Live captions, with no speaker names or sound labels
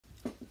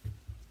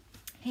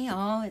Hey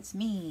all, it's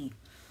me,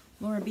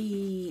 Laura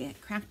B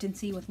at Craft and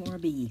See with Laura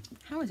B.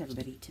 How is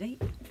everybody today?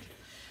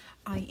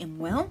 I am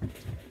well.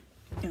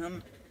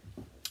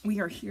 We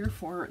are here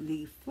for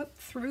the flip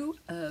through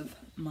of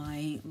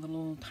my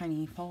little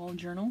tiny fall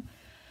journal.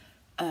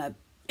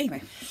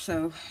 Anyway,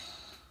 so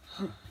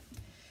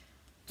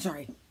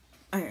sorry.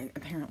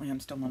 Apparently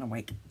I'm still not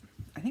awake.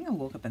 I think I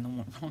woke up in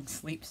the wrong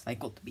sleep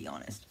cycle, to be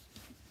honest.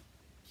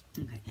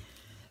 Okay,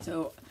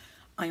 so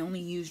I only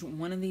used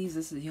one of these.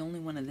 This is the only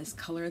one of this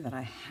color that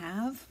I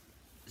have.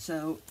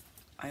 So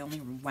I only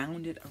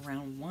wound it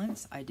around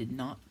once. I did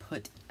not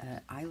put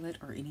eyelet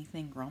or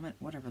anything, grommet,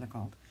 whatever they're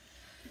called,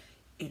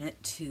 in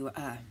it to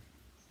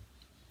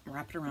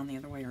wrap it around the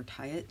other way or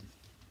tie it.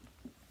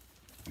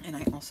 And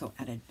I also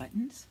added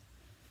buttons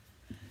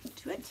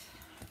to it.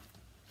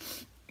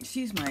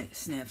 Excuse my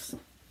sniffs.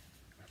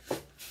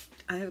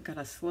 I have got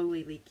a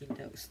slowly leaking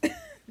nose.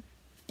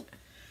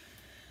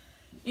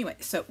 Anyway,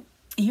 so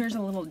here's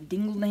a little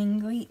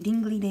dingly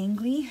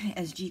dangly,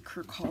 as G.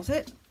 Kerr calls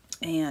it.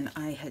 And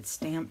I had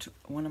stamped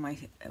one of my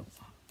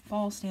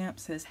fall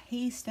stamps, says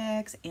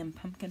haystacks and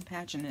pumpkin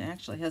patch, and it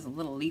actually has a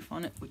little leaf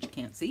on it, which you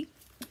can't see.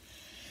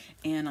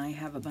 And I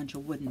have a bunch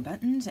of wooden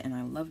buttons, and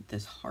I loved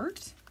this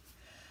heart,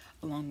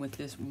 along with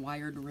this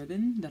wired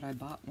ribbon that I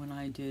bought when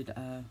I did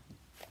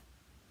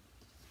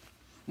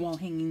wall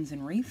hangings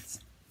and wreaths.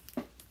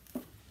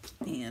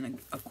 And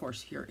of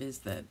course, here is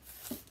the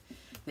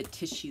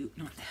tissue,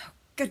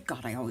 good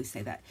God, I always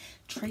say that,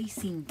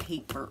 tracing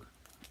paper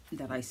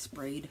that I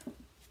sprayed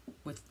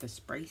with the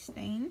spray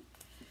stain.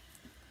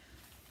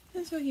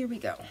 And so here we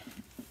go.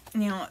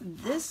 Now,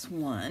 this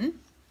one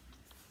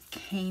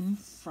came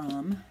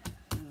from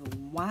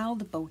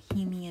Wild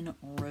Bohemian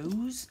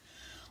Rose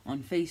on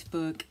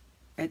Facebook,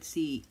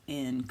 Etsy,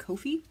 and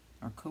Ko-fi,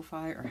 or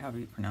Ko-fi, or however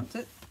you pronounce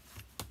it.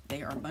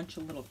 They are a bunch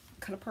of little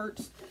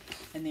cut-aparts,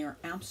 and they are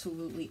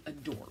absolutely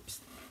adorbs.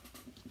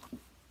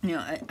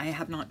 Now, I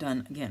have not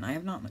done, again, I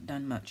have not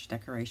done much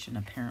decoration.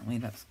 Apparently,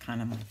 that's kind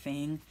of my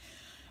thing.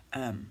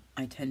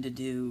 I tend to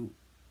do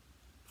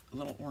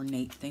little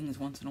ornate things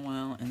once in a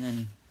while, and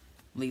then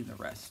leave the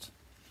rest.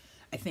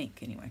 I think,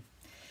 anyway.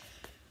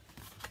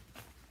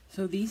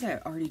 So these I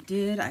already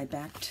did. I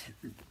backed,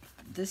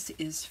 this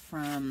is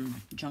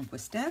from Junk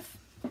with Steph,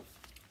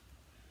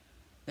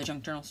 the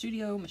Junk Journal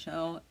Studio,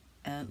 Michelle,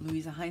 and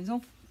Louse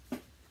Heinzle.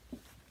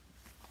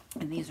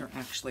 And these are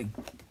actually,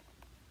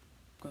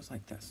 goes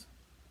like this.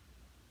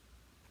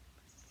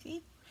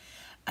 See?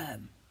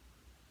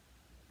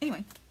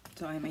 Anyway,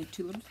 so I made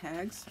two little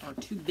tags, or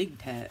two big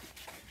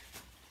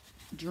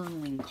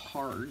journaling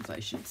cards, I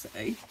should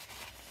say.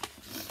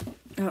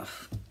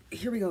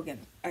 Here we go again.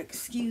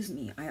 Excuse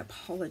me, I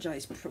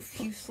apologize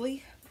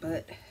profusely,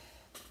 but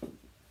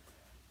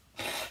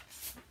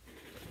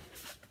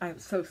I'm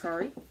so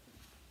sorry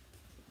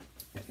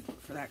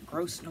for that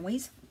gross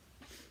noise.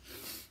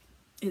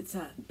 It's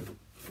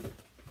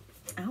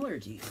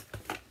allergies.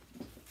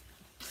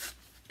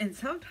 And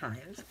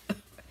sometimes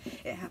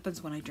it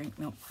happens when I drink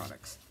milk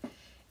products.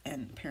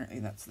 And apparently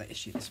that's the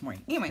issue this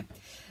morning. Anyway,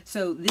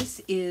 so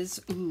this is,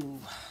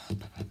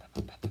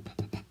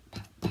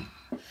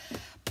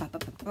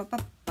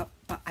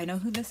 I know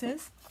who this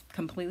is.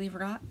 Completely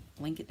forgot.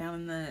 Link it down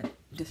in the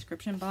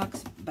description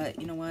box. But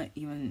you know what?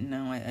 Even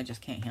now I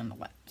just can't handle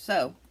that.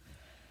 So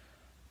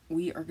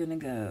we are going to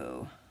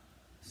go,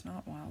 it's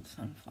not Wild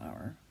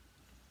Sunflower.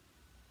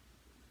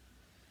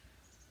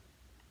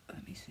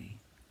 Let me see.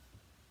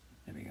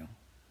 There we go.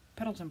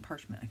 Petals and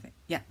Parchment, I think.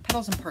 Yeah,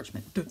 Petals and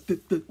Parchment.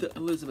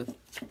 Elizabeth.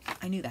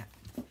 I knew that.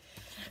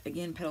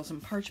 Again, Petals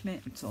and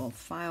Parchment. It's a little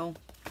file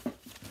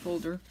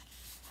folder.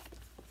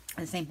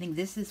 And same thing.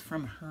 This is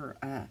from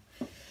her.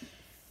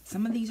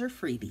 Some of these are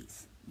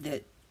freebies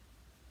that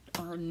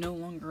are no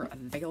longer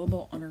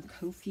available on her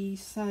Ko-fi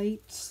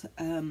site.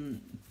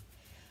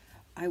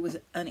 I was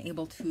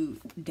unable to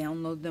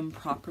download them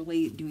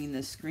properly doing the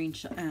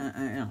screenshot.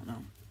 I don't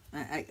know.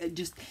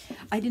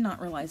 I did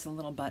not realize the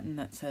little button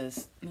that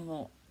says, the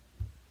little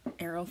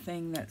arrow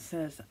thing that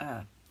says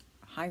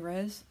high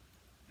res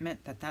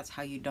meant that that's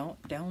how you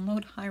don't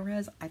download high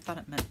res. I thought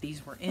it meant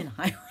these were in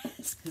high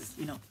res because,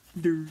 you know,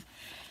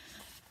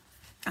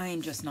 I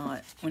am just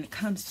not, when it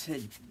comes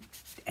to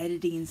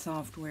editing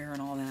software and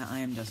all that, I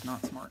am just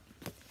not smart.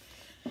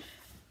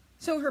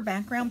 So her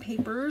background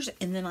papers,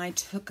 and then I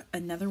took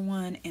another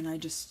one and I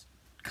just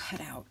cut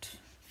out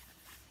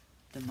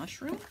the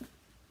mushroom.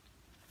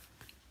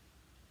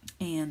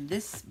 And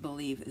this,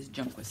 believe, is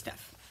Junk with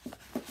Steph.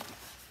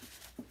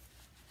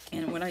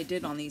 And what I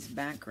did on these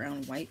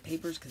background white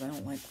papers, because I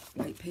don't like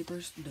white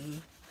papers, you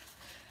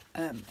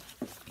know,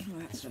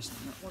 that's just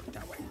not work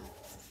that way.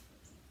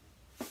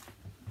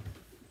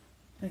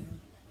 Hang on.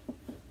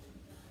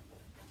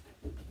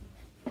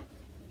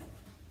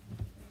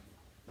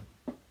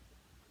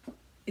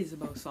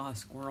 Isabel saw a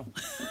squirrel.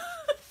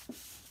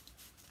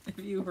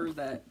 If you heard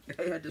that,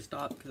 I had to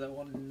stop because I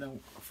wanted to know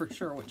for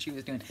sure what she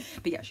was doing.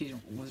 But yeah, she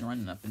was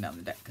running up and down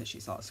the deck because she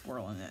saw a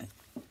squirrel in the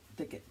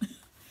thicket.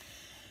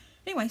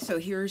 Anyway, so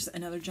here's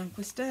another Junk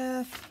with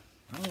Steph.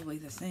 Probably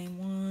the same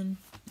one.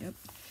 Yep.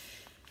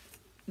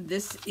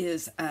 This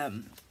is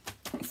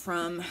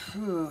from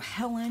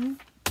Helen,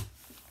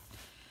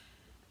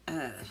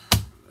 a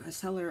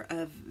seller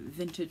of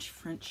vintage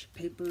French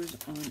papers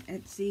on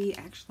Etsy.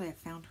 Actually, I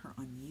found her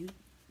on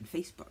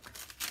Facebook.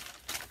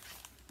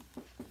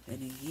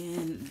 And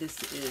again,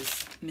 this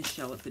is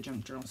Michelle at the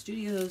Junk Journal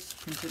Studios,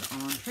 printed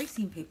on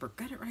tracing paper.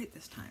 Got it right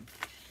this time.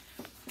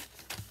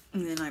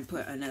 And then I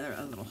put a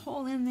little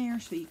hole in there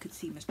so you could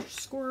see Mr.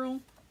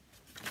 Squirrel.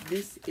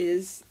 This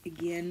is,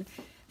 again,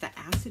 the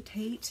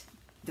acetate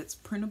that's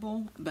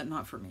printable, but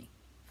not for me.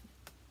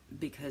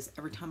 Because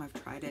every time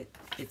I've tried it,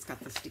 it's got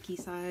the sticky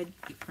side.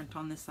 You print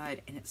on this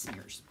side and it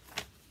smears.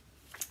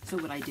 So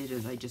what I did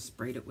is I just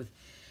sprayed it with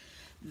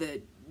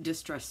the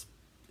Distress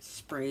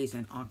sprays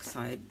and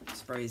oxide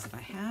sprays that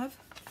I have.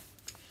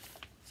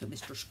 So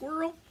Mr.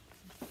 Squirrel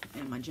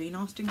and my Jane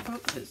Austen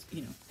quote, because,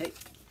 you know, hey.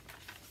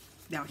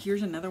 Now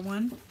here's another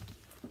one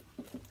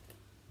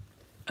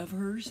of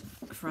hers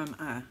from,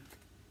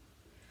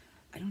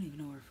 I don't even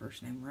know her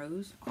first name,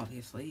 Rose,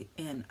 obviously,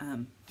 and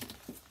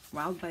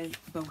Wild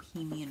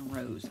Bohemian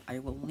Rose. I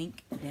will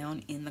link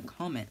down in the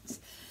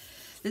comments.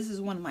 This is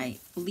one of my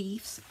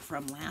leaves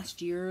from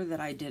last year that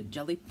I did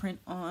jelly print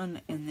on,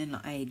 and then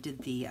I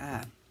did the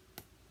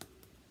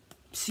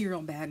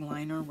cereal bag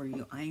liner where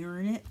you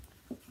iron it.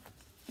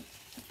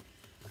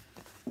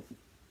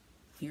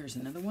 Here's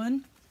another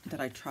one that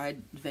I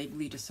tried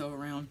vaguely to sew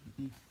around.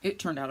 It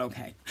turned out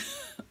okay.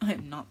 I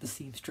am not the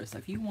seamstress.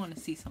 If you want to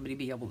see somebody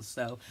be able to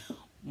sew,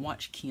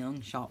 watch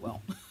Kyung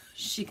Shotwell.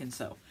 She can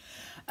sew.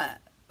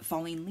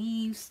 Falling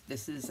Leaves.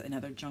 This is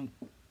another Junk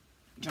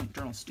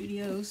Journal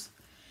Studios.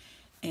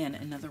 And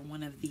another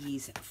one of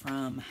these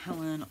from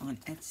Helen on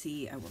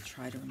Etsy. I will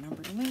try to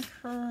remember to link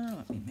her.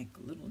 Let me make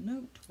a little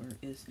note. Where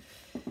is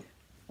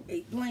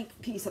a blank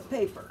piece of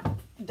paper?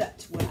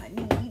 That's what I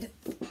need.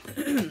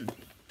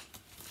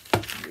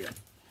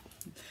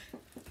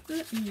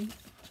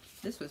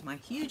 This was my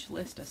huge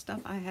list of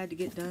stuff I had to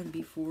get done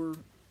before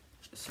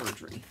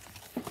surgery.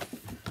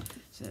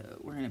 So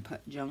we're going to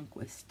put junk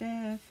with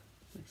Steph,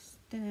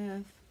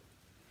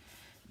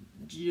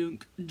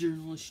 Junk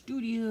Journal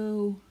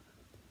Studio,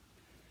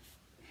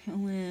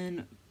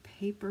 Helen,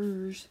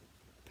 papers,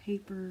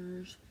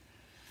 Louse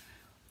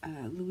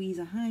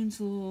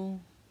Heinzle,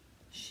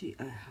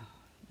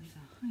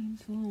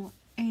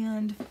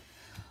 and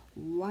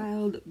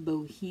Wild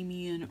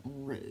Bohemian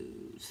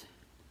Rose.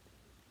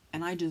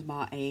 And I just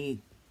bought a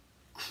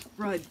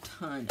crud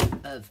ton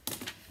of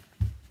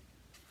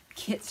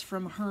kits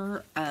from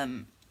her,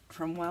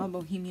 from Wild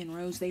Bohemian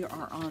Rose. They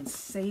are on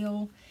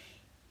sale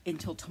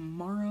until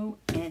tomorrow,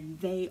 and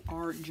they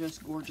are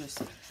just gorgeous.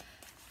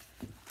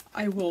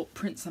 I will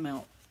print some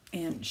out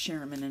and share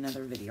them in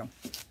another video.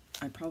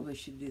 I probably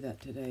should do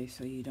that today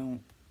so you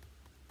don't,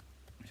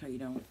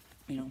 you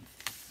know.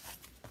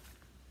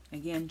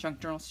 Again,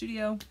 Junk Journal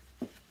Studio.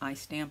 I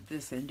stamped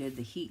this and did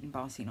the heat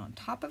embossing on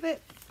top of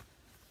it.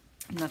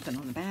 Nothing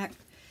on the back.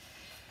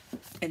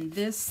 And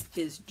this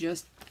is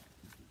just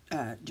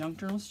Junk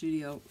Journal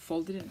Studio,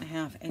 folded it in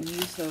half, and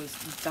used those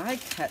die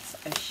cuts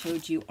I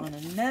showed you on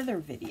another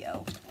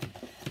video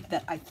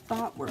that I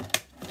thought were,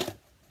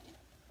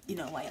 you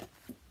know, like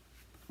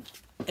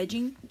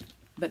edging,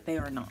 but they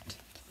are not.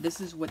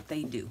 This is what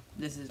they do.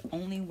 This is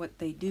only what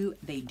they do.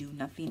 They do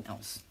nothing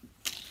else.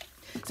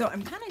 So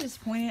I'm kind of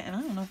disappointed, and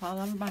I don't know if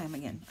I'll ever buy them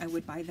again. I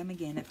would buy them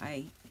again if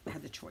I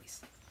had the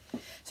choice.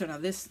 So now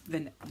this,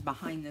 then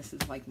behind this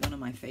is like one of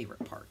my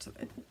favorite parts of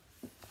it.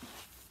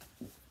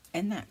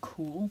 Isn't that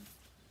cool?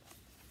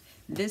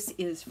 This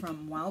is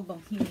from Wild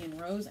Bohemian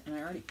Rose, and I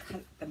already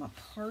cut them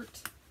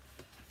apart,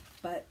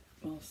 but,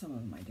 well, some of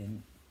them I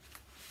didn't.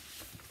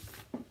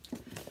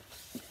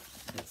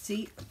 Let's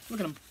see, look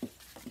at them.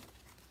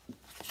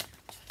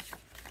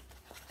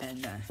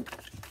 And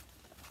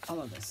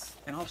all of this.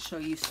 And I'll show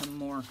you some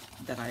more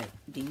that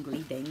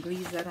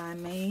dinglies that I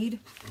made.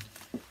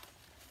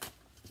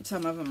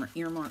 Some of them are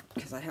earmarked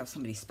because I have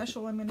somebody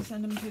special I'm going to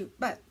send them to.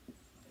 But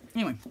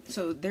anyway,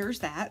 so there's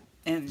that.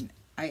 And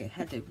I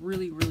had to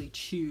really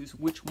choose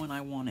which one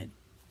I wanted.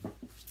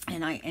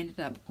 And I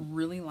ended up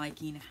really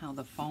liking how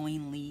the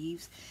falling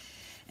leaves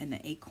and the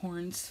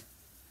acorns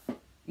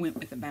went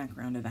with the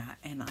background of that.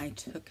 And I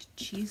took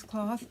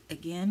cheesecloth,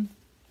 again,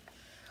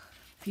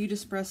 a few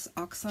Distress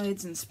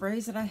oxides and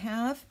sprays that I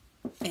have,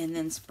 and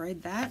then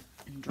sprayed that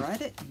and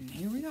dried it, and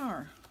here we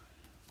are.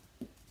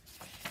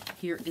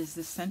 Here is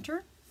the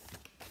center.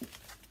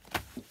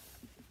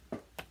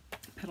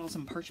 Petals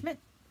and Parchment.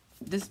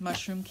 This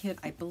mushroom kit,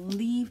 I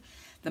believe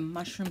the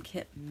mushroom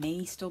kit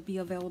may still be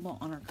available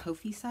on our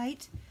Ko-fi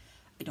site.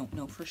 I don't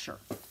know for sure.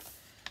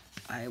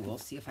 I will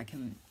see if I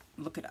can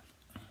look it up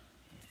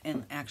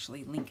and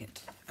actually link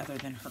it other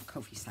than her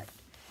Ko-fi site.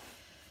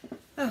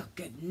 Oh,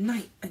 good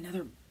night.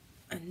 Another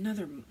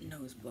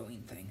nose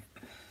blowing thing.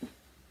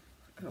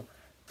 Oh.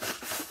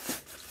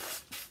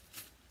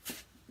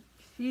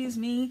 Excuse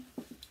me.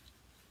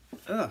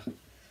 Ugh.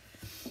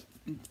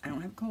 I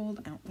don't have a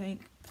cold, I don't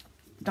think.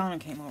 Donna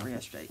came over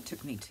yesterday,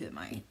 took me to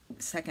my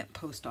second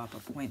post-op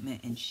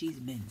appointment, and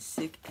she's been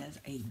sick as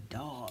a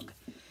dog.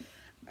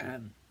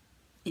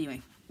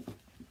 Anyway,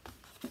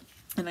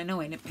 And I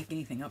know I didn't pick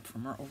anything up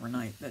from her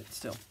overnight, but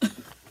still.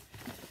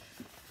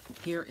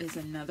 Here is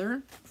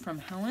another from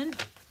Helen,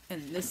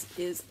 and this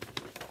is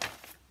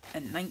a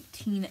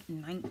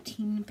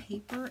 1919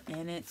 paper,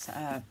 and it's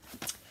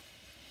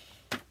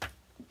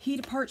He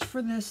Departs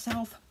for the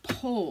South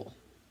Pole.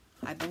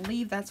 I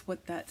believe that's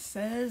what that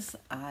says.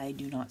 I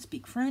do not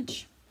speak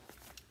French,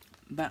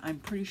 but I'm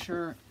pretty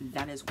sure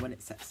that is what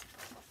it says.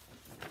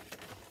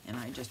 And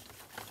I just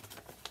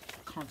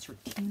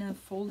concertina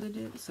folded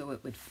it so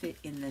it would fit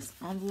in this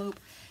envelope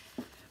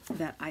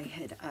that I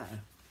had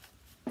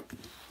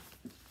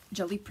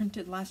jelly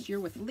printed last year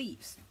with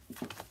leaves.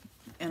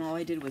 And all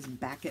I did was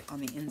back it on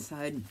the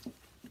inside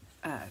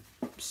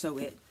so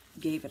it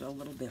gave it a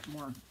little bit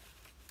more,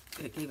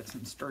 it gave it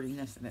some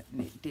sturdiness that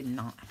it did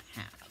not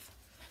have.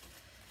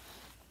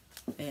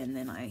 And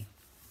then I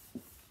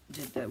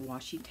did the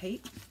washi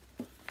tape,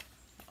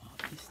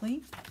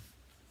 obviously.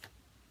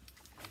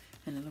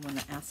 Another one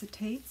that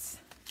acetates.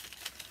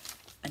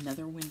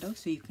 Another window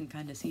so you can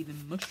kind of see the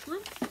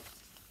mushroom.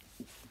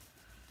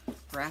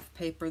 Graph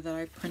paper that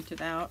I printed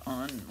out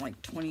on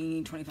like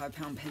 25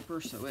 pound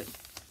paper so it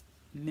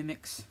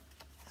mimics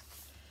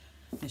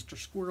Mr.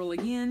 Squirrel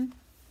again.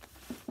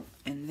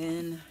 And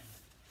then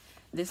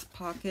this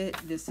pocket,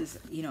 this is,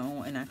 you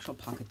know, an actual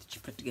pocket that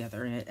you put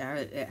together, and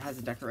it has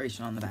a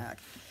decoration on the back.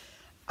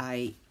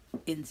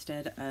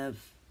 Instead of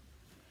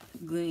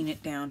gluing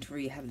it down to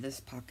where you have this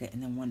pocket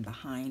and then one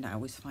behind, I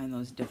always find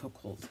those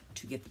difficult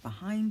to get the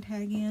behind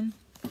tag in.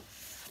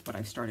 What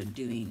I've started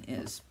doing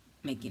is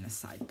making a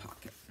side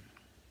pocket.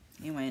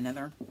 Anyway,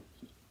 another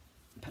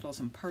Petals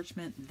and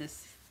Parchment.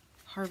 This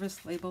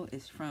Harvest label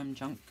is from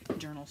Junk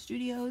Journal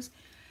Studios.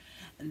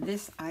 And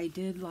this I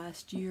did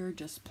last year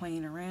just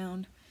playing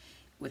around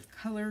with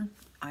color.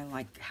 I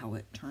like how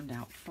it turned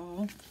out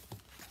fall.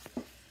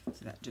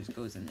 So that just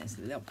goes in this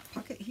little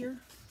pocket here.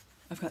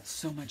 I've got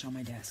so much on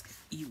my desk.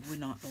 You would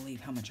not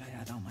believe how much I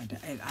had on my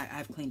desk.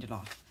 I've cleaned it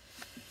off.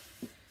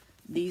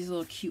 These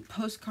little cute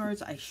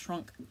postcards I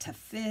shrunk to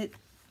fit.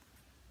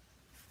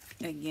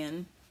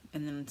 Again,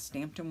 and then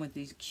stamped them with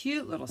these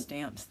cute little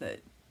stamps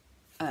that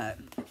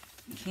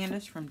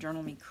Kandace from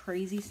Journal Me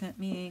Crazy sent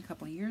me a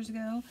couple years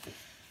ago.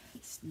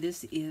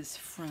 This is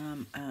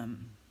from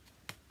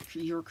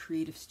Your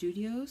Creative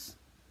Studios,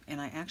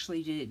 and I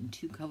actually did it in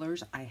 2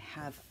 colors. I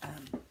have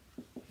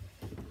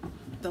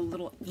the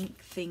little ink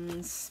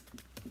things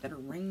that are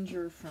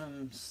Ranger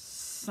from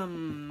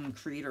some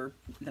creator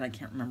that I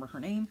can't remember her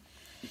name,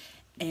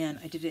 and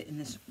I did it in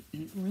this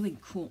really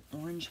cool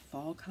orange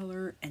fall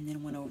color, and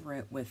then went over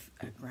it with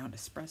a ground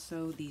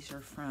espresso. These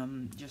are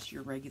from just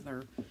your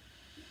regular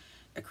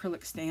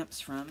acrylic stamps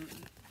from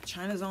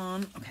China's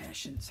On. Okay, I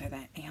shouldn't say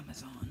that.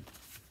 Amazon.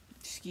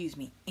 Excuse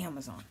me,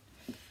 Amazon.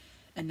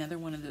 Another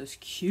one of those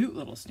cute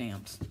little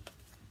stamps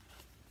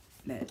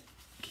that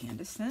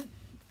Kandace sent.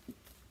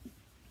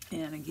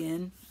 And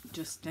again,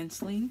 just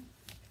stenciling.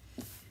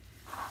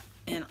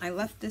 And I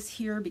left this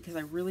here because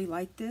I really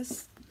like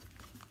this.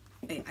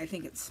 I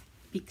think it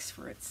speaks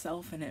for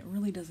itself, and it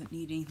really doesn't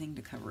need anything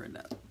to cover it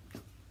up.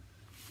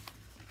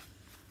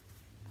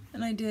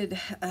 And I did,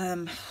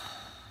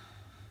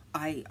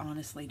 I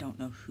honestly don't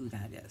know who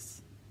that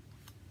is.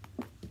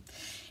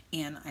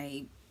 And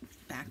I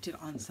backed it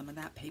on some of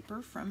that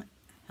paper from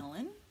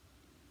Helen.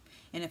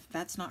 And if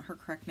that's not her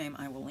correct name,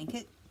 I will link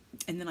it.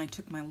 And then I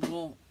took my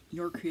little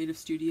Your Creative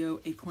Studio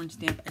acorn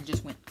stamp and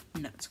just went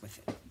nuts with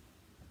it.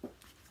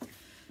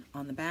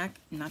 On the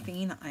back,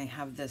 nothing. I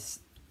have this,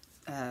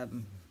 I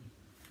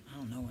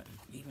don't know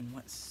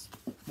what's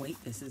weight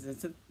this is.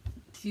 It's a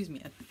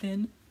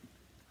thin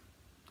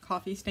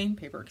coffee stain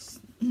paper.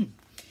 And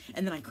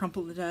then I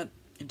crumpled it up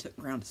and took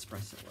ground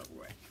espresso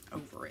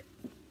over it.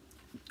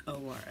 Oh,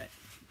 all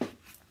right.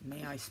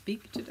 May I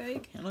speak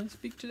today? Can I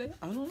speak today?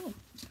 I don't know.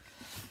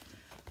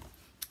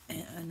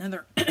 And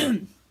another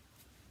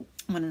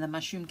one of the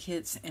mushroom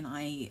kits, and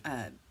I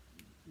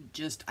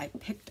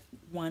picked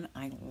one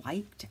I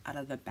liked out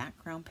of the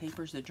background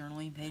papers, the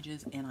journaling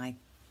pages, and I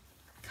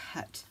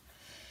cut.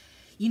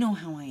 You know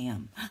how I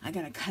am. I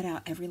gotta cut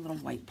out every little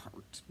white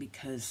part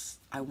because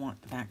I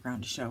want the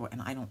background to show,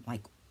 and I don't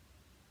like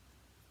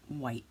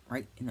white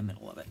right in the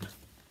middle of it.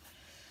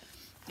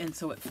 And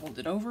so it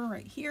folded over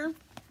right here.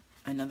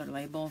 Another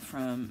label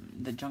from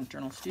the Junk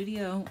Journal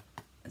Studio,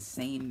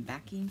 same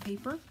backing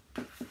paper.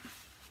 There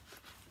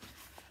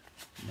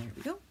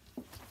we go.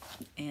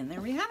 And there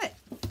we have it.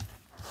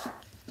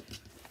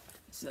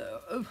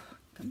 So, oh,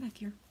 come back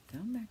here.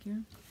 Come back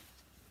here.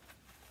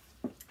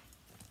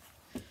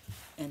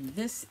 And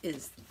this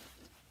is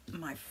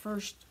my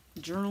first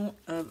journal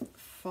of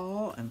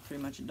fall. I'm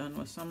pretty much done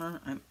with summer.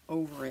 I'm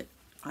over it.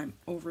 I'm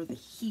over the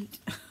heat.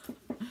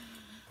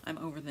 I'm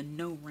over the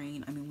no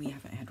rain. I mean, we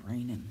haven't had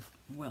rain in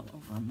well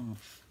over a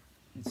month.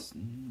 It's,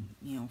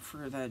 you know,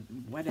 for the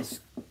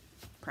wettest,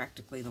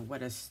 practically the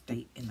wettest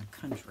state in the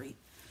country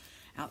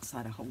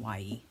outside of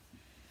Hawaii.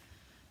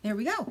 There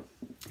we go.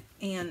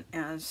 And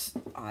as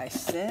I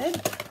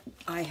said,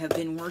 I have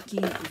been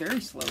working very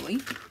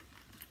slowly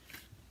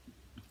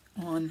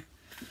on,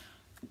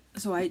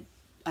 so I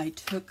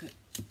took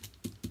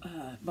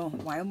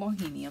Wild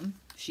Bohemian.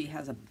 She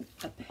has a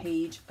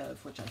page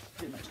of, which I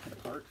pretty much cut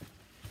apart,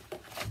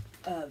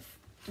 of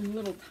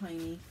little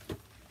tiny,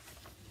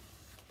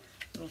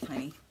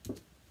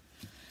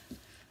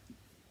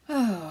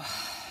 oh,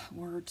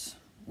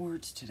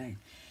 words today.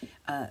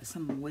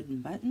 Some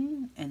wooden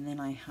button, and then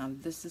I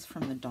have, this is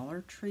from the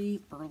Dollar Tree,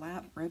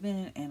 burlap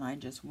ribbon, and I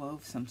just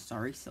wove some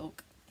sari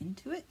silk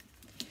into it.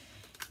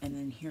 And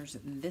then here's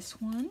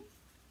this one.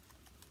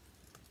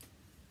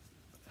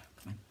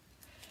 Come on.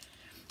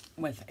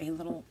 With a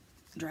little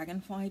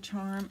dragonfly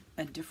charm,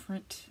 a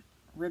different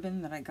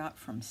ribbon that I got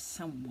from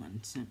someone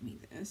sent me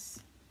this,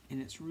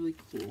 and it's really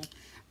cool.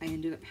 I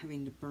ended up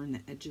having to burn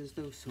the edges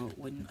though so it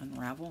wouldn't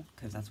unravel,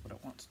 because that's what it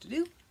wants to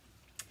do.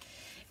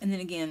 And then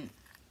again,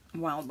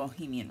 Wild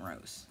Bohemian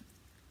Rose.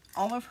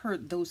 All of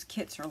those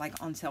kits are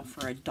like on sale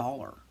for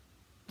 $1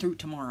 through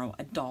tomorrow,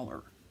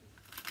 $1.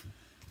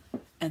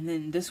 And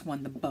then this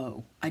one, the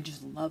bow. I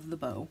just love the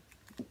bow.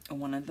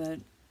 One of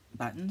the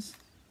buttons,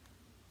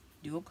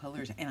 dual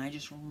colors, and I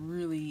just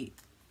really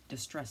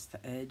distressed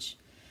the edge,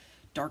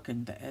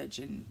 darkened the edge,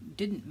 and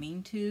didn't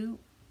mean to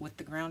with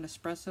the ground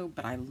espresso,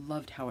 but I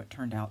loved how it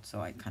turned out,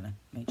 so I kind of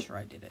made sure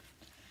I did it.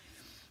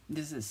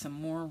 This is some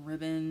more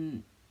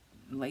ribbon,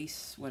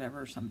 lace,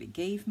 whatever somebody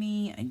gave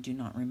me. I do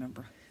not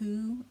remember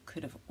who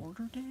could have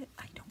ordered it.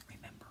 I don't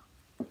remember.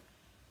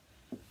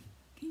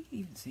 Can you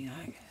even see?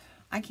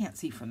 I can't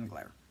see from the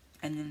glare.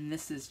 And then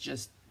this is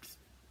just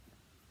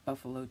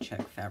buffalo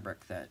check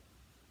fabric that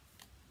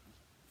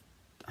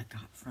I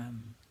got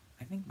from,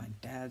 I think, my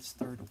dad's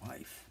third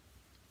wife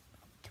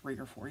 3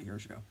 or 4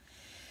 years ago.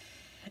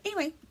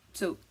 Anyway,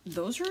 so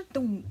those are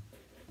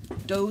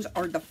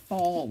the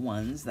fall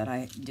ones that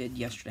I did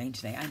yesterday and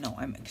today. I know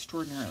I'm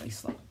extraordinarily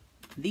slow.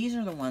 These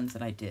are the ones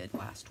that I did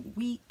last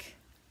week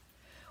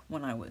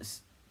when I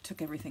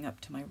took everything up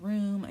to my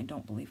room. I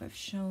don't believe I've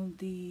shown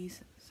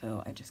these,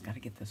 so I just got to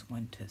get this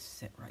one to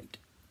sit right.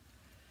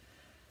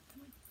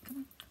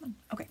 Come on.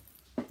 Okay.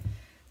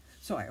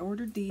 So I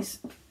ordered these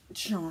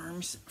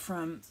charms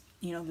from,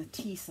 the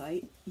tea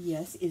site.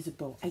 Yes,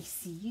 Isabeau, I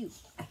see you.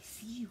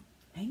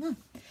 Hang on.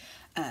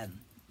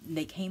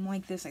 They came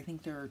like this. I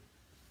think they're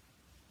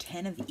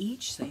 10 of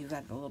each, so you've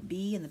got the little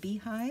bee and the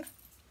beehive.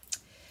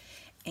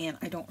 And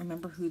I don't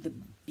remember who the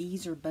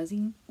bees are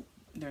buzzing.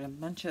 There's a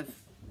bunch of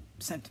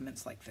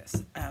sentiments like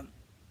this.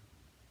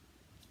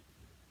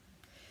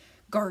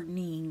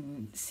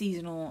 Gardening,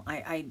 seasonal.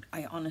 I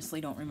honestly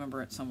don't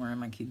remember it, somewhere in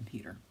my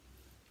computer.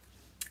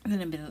 And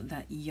then a bit of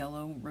that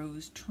yellow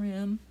rose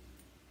trim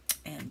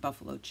and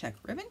buffalo check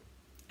ribbon.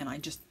 And I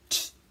just,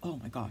 oh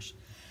my gosh.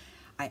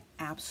 I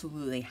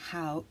absolutely,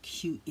 how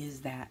cute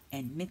is that?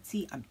 And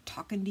Mitzie, I'm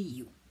talking to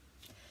you,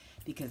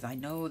 because I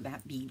know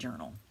that bee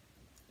journal.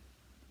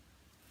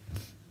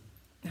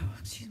 Oh,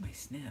 excuse my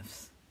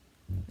sniffs.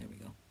 There we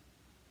go.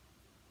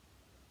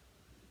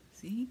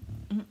 See?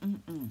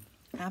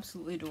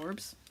 Absolutely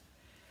adorbs.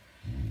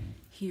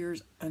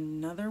 Here's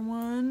another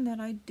one that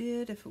I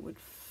did. If it would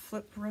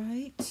flip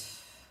right.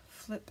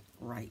 Flip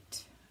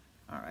right.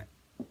 All right.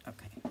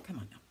 Okay. Come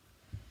on now.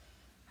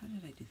 How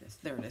did I do this?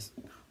 There it is.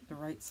 The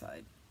right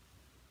side.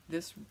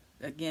 This,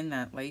 again,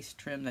 that lace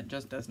trim that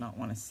just does not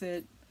want to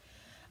sit.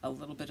 A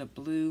little bit of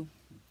blue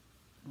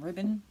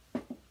ribbon.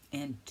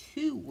 And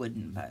 2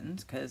 wooden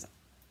buttons, because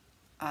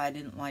I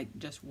didn't like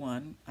just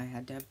one. I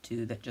had to have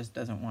 2 that just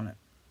doesn't want it.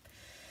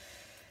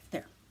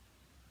 There.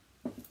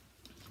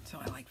 So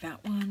I like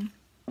that one.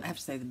 I have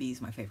to say the bee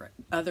is my favorite.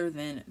 Other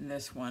than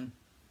this one,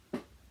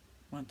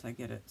 once I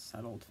get it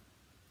settled.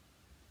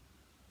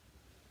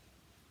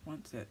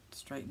 Once it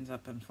straightens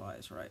up and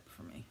flies right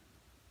for me.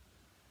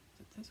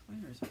 Is it this way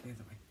or is it the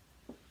other way?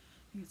 I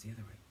think it's the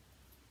other way.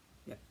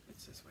 Yep,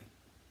 it's this way.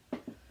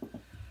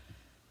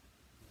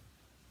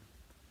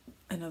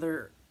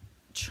 Another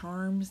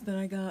charms that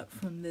I got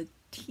from the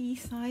tea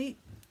site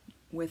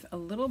with a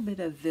little bit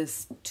of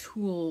this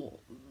tulle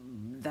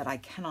that I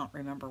cannot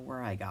remember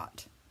where I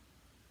got.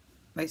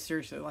 I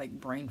seriously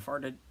brain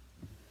farted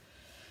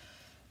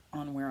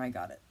on where I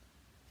got it.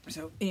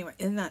 So anyway,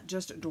 isn't that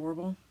just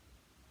adorable?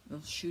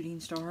 Those shooting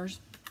stars.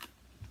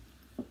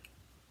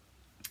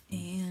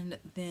 And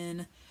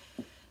then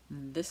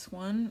this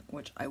one,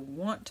 which I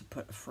want to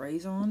put a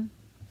phrase on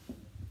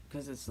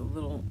because it's a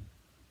little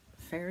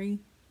fairy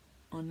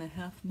on the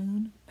half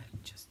moon. I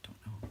just don't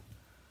know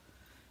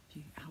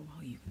how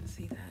well you can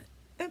see that.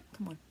 Oh,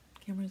 come on,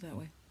 camera's that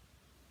way.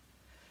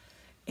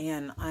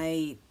 And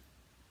I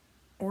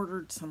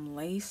ordered some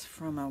lace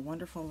from a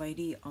wonderful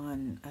lady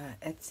on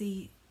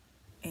Etsy,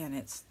 and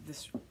it's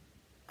this,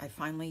 I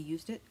finally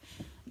used it.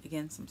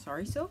 Again, some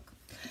sari silk.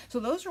 So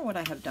those are what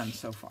I have done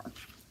so far.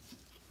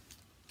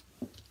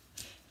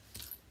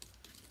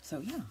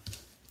 So yeah,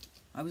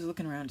 I was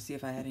looking around to see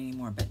if I had any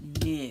more, but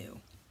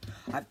no.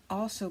 I've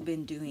also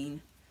been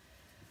doing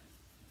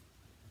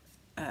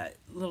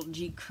little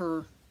G.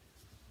 Kerr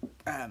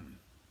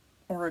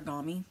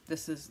origami.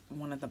 This is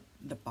one of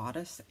the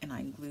bodice, and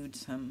I glued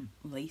some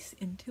lace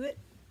into it,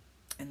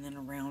 and then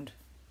around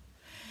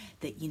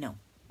that,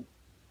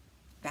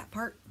 that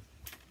part.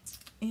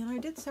 And I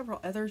did several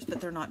others, but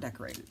they're not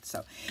decorated.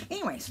 So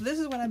anyway, so this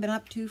is what I've been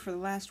up to for the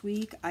last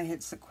week. I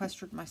had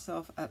sequestered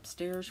myself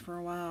upstairs for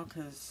a while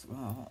because,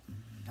 well,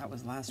 that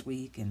was last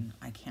week and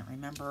I can't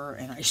remember.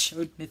 And I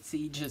showed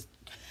Mitzie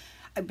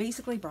I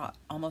basically brought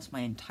almost my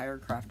entire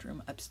craft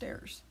room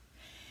upstairs.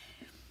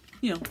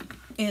 You know,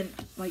 and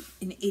like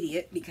an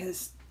idiot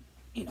because,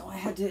 you know, I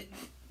had to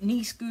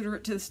knee scooter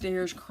it to the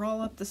stairs,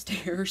 crawl up the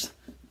stairs,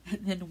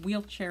 and then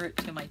wheelchair it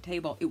to my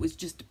table. It was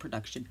just a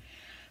production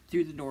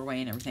through the doorway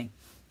and everything.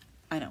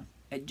 I know.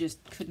 I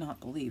just could not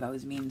believe I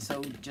was being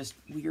so just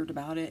weird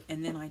about it.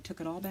 And then I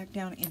took it all back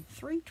down in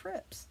 3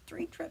 trips.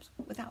 3 trips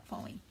without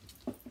falling.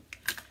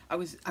 I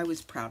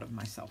was proud of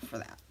myself for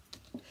that.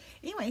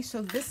 Anyway,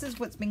 so this is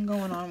what's been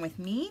going on with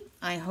me.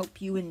 I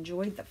hope you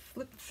enjoyed the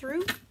flip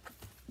through.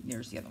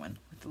 There's the other one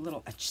with the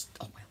little, I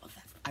love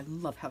that. I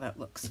love how that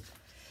looks.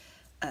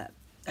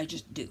 I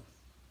just do.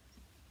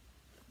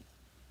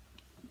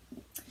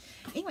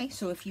 Anyway,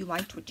 so if you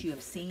liked what you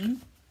have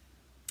seen,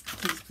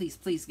 please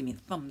give me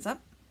the thumbs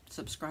up.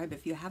 Subscribe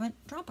if you haven't.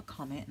 Drop a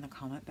comment in the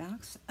comment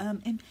box.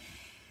 And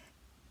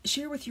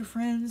share with your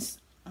friends.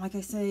 Like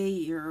I say,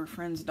 your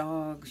friends'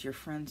 dogs,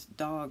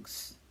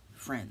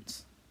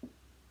 friends.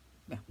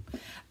 Yeah.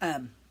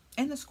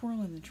 And the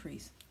squirrel in the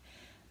trees.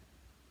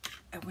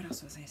 What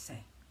else was I going to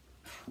say?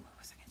 What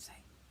was I going to say? I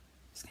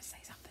was going to say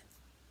something.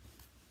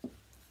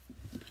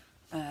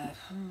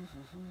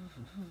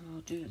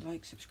 Do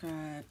like,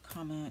 subscribe,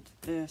 comment,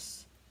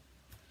 this.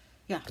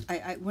 Yeah,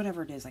 I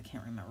whatever it is, I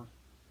can't remember.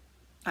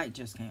 I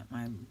just can't.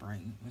 My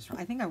brain was wrong.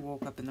 I think I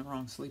woke up in the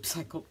wrong sleep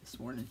cycle this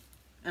morning.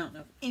 I don't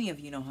know if any of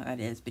you know how that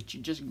is, but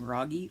you're just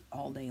groggy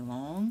all day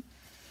long.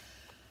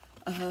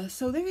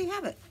 So there you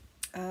have it.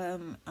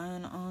 And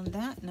on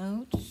that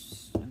note,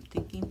 I'm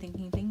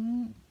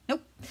thinking.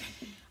 Nope.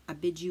 I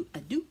bid you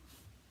adieu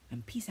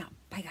and peace out.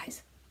 Bye,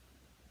 guys.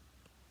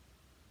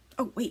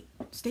 Oh, wait.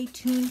 Stay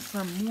tuned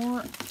for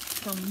more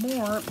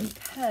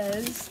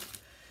because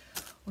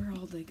where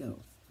all they go?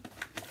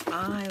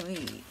 I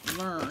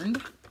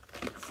learned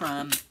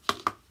from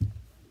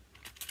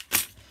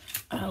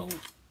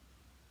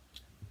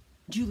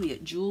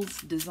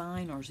Jules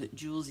Design, or is it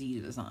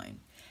Julesy Design?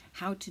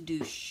 How to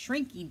do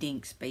shrinky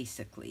dinks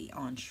basically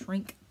on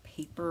shrink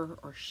paper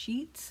or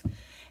sheets.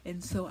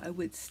 And so I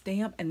would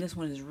stamp, and this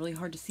one is really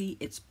hard to see.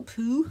 It's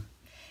poo,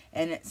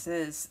 and it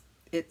says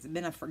it's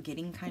been a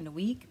forgetting kind of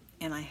week.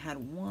 And I had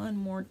one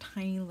more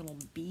tiny little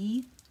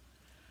bee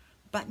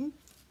button.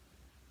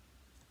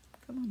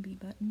 Come on, bee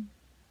button.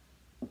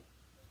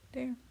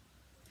 There.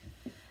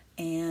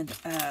 And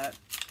I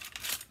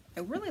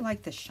really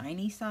like the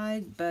shiny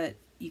side, but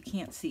you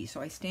can't see. So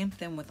I stamped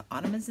them with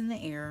Autumn is in the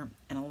Air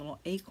and a little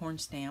acorn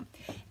stamp.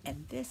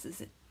 And this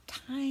is a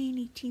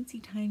tiny,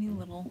 teensy tiny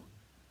little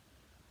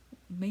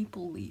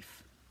maple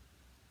leaf.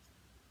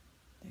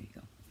 There you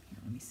go. Here,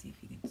 let me see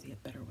if you can see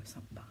it better with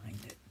something behind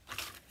it.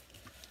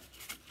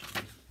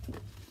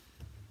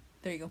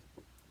 There you go.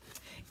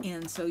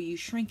 And so you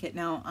shrink it.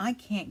 Now, I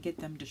can't get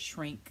them to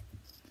shrink.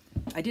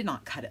 I did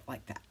not cut it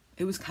like that.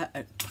 It was cut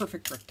a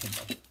perfect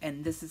rectangle.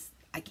 And this is,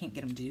 I can't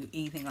get them to do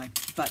anything like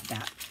but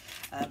that.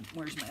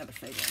 Where's my other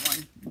favorite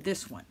one?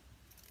 This one.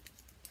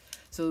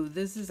 So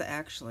this is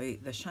actually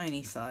the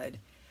shiny side.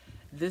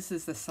 This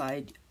is the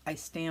side I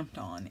stamped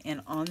on.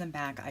 And on the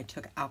back, I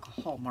took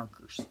alcohol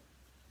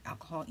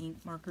ink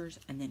markers,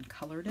 and then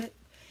colored it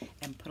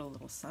and put a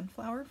little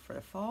sunflower for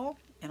the fall.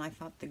 And I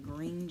thought the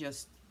green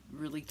just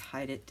really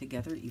tied it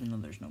together, even though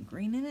there's no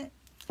green in it.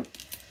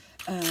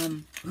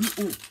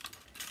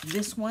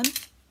 This one,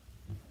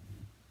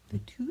 the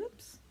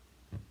tulips.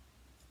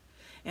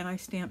 And I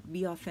stamped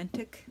Be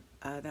Authentic.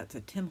 That's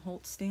a Tim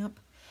Holtz stamp.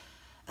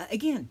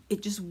 Again,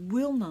 it just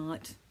will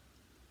not,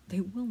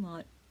 they will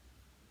not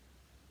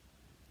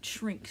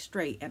shrink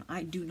straight, and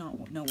I do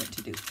not know what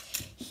to do.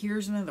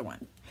 Here's another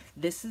one.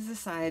 This is the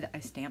side I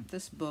stamped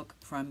this book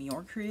from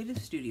Your Creative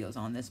Studios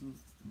on, this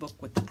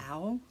book with the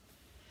owl.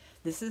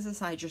 This is the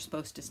side you're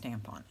supposed to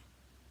stamp on.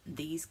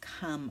 These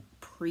come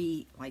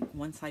like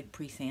one side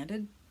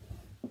pre-sanded.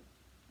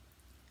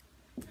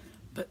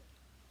 But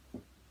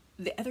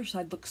the other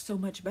side looks so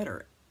much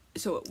better.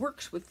 So it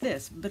works with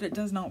this, but it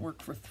does not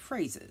work with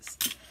phrases.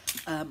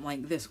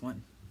 Like this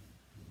one.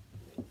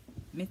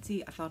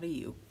 Mitzie, I thought of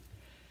you.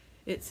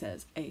 It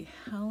says, a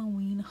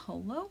Halloween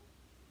hello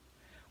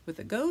with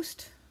a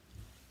ghost.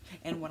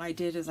 And what I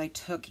did is I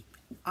took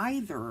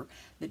either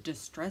the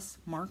distress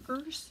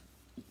markers,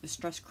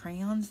 distress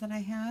crayons that I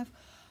have,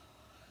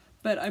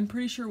 but I'm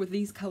pretty sure with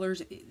these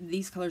colors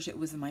it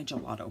was my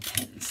gelato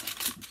pens.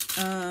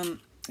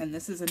 And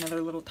this is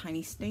another little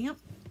tiny stamp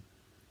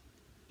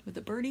with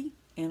a birdie,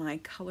 and I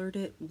colored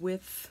it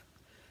with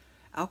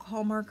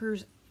alcohol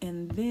markers.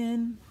 And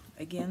then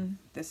again,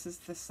 this is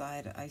the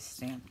side I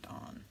stamped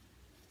on,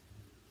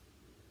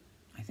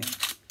 I think.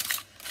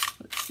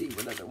 Let's see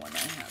what other one I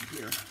have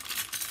here.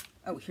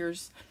 Oh,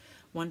 here's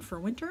one for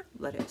winter,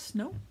 Let It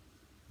Snow.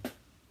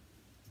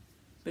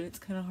 But it's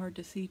kind of hard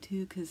to see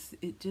too, because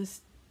it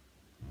just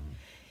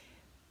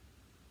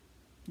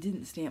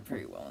didn't stamp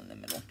very well in the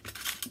middle.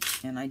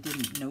 And I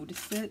didn't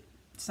notice it.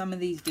 Some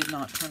of these did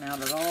not turn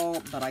out at all,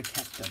 but I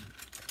kept them.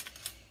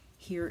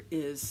 Here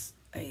is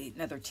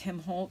another Tim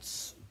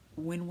Holtz.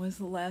 When was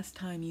the last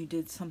time you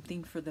did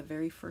something for the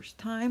very first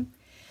time?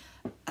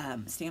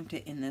 Stamped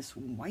it in this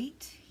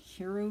white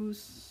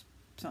Heroes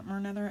something or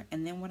another.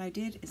 And then what I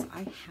did is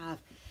I have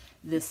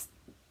this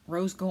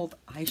rose gold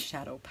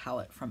eyeshadow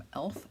palette from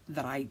e.l.f.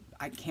 that I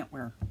can't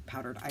wear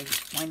powdered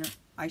eyeliner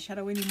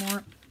eyeshadow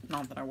anymore.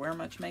 Not that I wear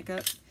much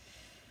makeup.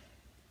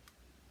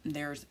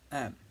 There's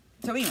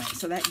so anyway,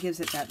 so that gives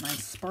it that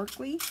nice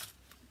sparkly.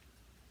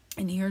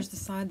 And here's the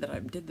side that I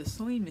did the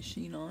sewing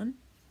machine on.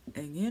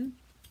 Again,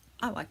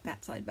 I like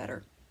that side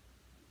better.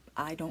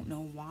 I don't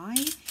know why.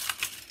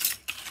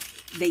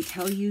 They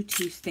tell you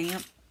to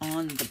stamp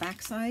on the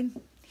back side.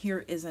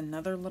 Here is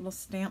another little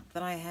stamp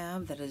that I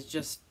have that is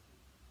just,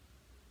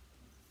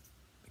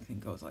 I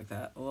think it goes like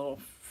that. A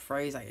little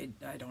phrase, I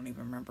don't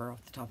even remember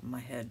off the top of my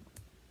head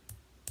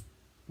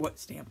what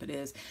stamp it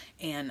is.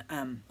 And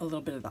a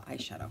little bit of the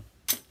eyeshadow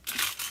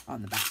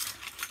on the back.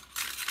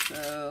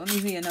 So let me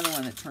see another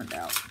one that turned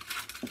out.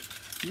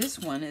 This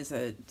one is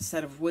a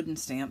set of wooden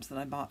stamps that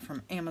I bought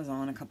from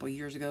Amazon a couple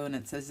years ago, and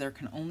it says there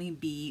can only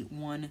be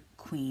one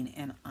queen,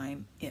 and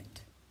I'm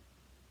it.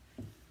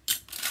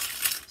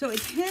 So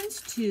it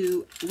tends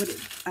to,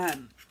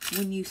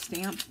 when you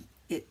stamp,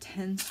 it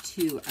tends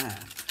to,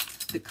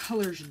 the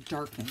colors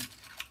darken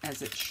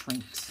as it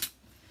shrinks.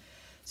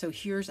 So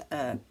here's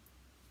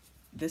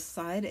this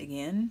side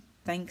again,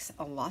 thanks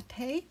a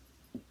latte,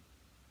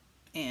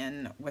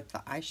 and with the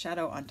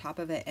eyeshadow on top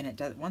of it, and it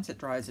does, once it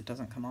dries, it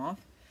doesn't come off.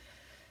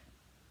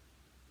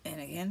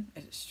 And again,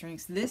 it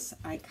shrinks. This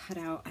I cut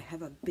out. I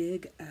have a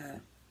big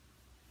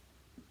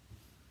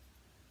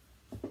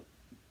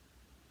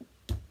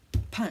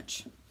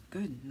punch.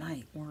 Good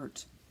night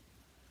words.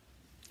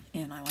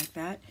 And I like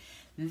that.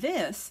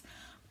 This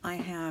I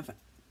have,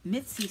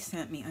 Mitzie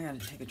sent me. I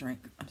gotta take a drink.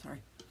 I'm sorry.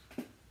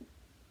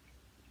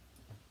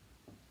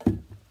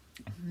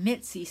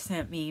 Mitzie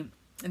sent me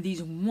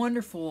these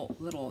wonderful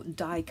little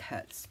die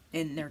cuts,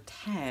 and they're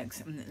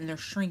tags, and they're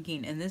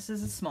shrinking. And this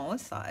is the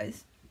smallest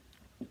size.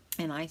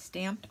 And I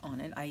stamped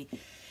on it.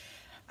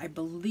 I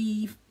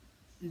believe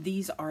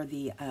these are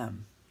the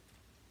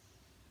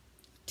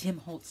Tim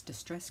Holtz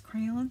Distress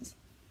Crayons.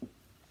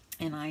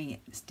 And I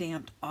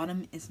stamped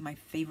Autumn is my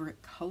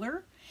favorite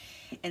color.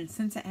 And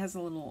since it has a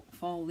little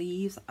fall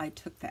leaves, I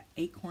took that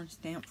acorn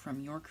stamp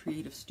from Your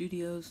Creative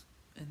Studios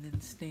and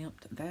then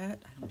stamped that.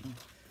 I don't know.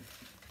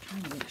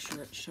 I'm trying to make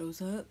sure it shows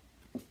up.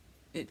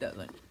 It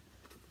doesn't.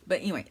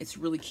 But anyway, it's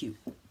really cute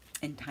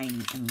and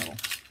tiny and little.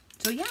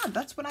 So yeah,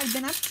 that's what I've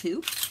been up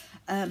to.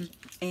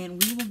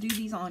 And we will do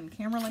these on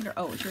camera later.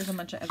 Oh, here's a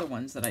bunch of other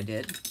ones that I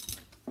did.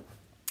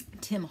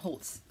 Tim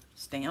Holtz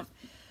stamp.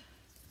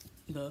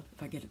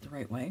 If I get it the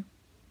right way.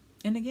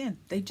 And again,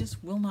 they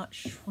just will not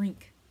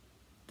shrink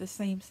the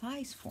same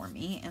size for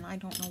me, and I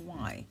don't know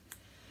why.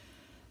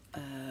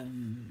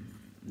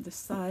 This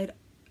side,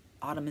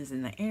 Autumn is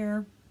in the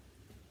Air,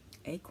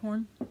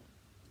 acorn,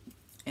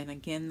 and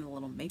again, the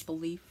little maple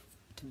leaf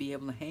to be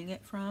able to hang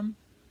it from.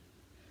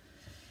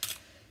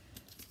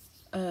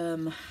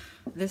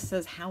 This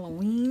says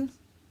Halloween.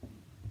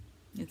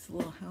 It's a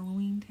little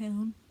Halloween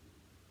town.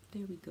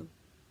 There we go.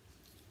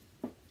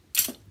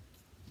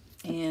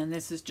 And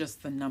this is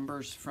just the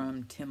numbers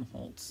from Tim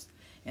Holtz.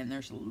 And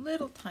there's a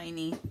little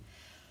tiny,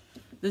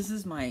 this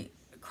is my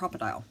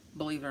crocodile,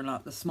 believe it or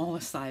not, the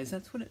smallest size.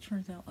 That's what it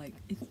turns out like.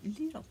 It's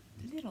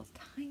little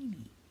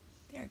tiny.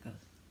 There it goes.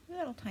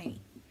 Little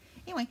tiny.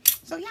 Anyway,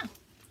 so yeah,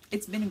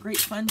 it's been great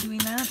fun doing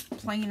that,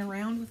 playing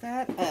around with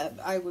that.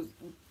 I was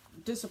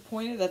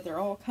disappointed that they're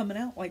all coming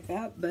out like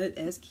that, but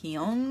as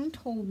Kyung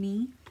told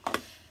me,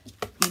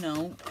 you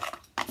know,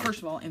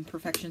 first of all,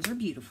 imperfections are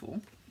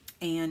beautiful,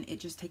 and it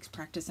just takes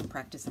practice and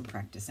practice and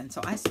practice. And so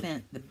I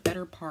spent the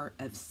better part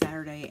of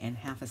Saturday and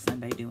half a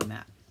Sunday doing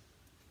that,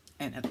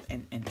 and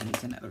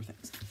these and other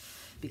things,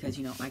 because,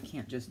 you know, I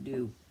can't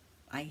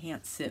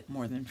sit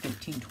more than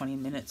 15-20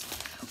 minutes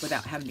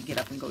without having to get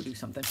up and go do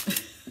something.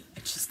 I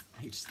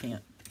just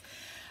can't.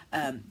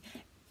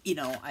 You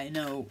know, I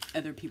know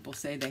other people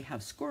say they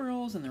have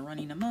squirrels and they're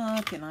running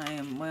amok, and I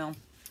am, well,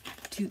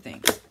 two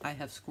things. I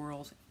have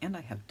squirrels and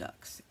I have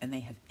ducks, and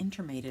they have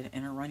intermated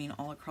and are running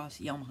all across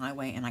Yelm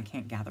Highway, and I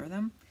can't gather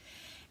them.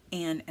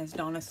 And as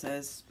Donna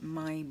says,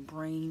 my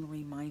brain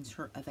reminds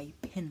her of a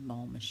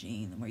pinball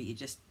machine where you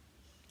just,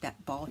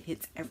 that ball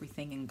hits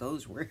everything and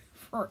goes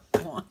wherever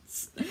it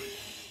wants.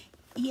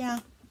 Yeah,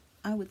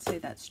 I would say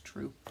that's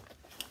true.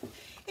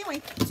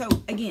 Anyway, so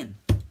again,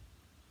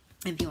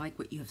 if you like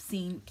what you have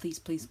seen, please,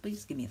 please,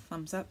 please give me a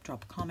thumbs up,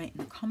 drop a comment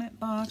in the comment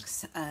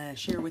box,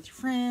 share with your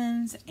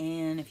friends,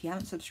 and if you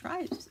haven't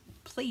subscribed,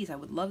 please, I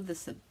would love the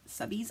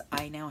subbies.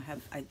 I now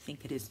have, I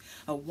think it is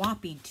a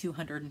whopping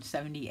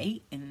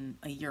 278 in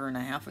a year and a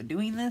half of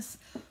doing this,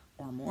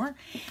 or more.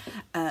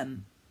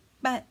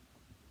 But,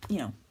 you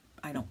know,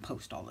 I don't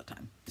post all the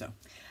time, so,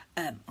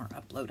 or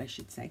upload, I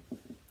should say.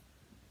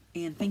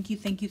 And thank you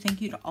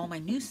to all my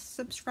new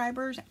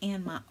subscribers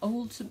and my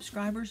old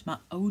subscribers, my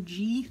OG.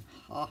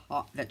 Ha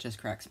ha, that just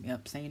cracks me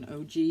up saying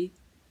OG.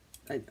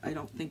 I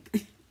don't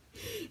think,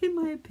 in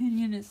my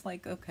opinion, it's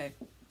like, okay,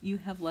 you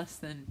have less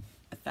than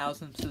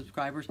 1,000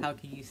 subscribers. How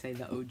can you say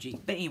the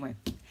OG? But anyway,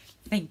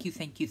 thank you,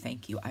 thank you,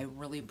 thank you. I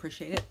really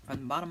appreciate it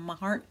from the bottom of my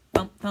heart.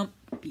 Thump, thump.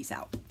 Peace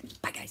out.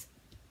 Bye.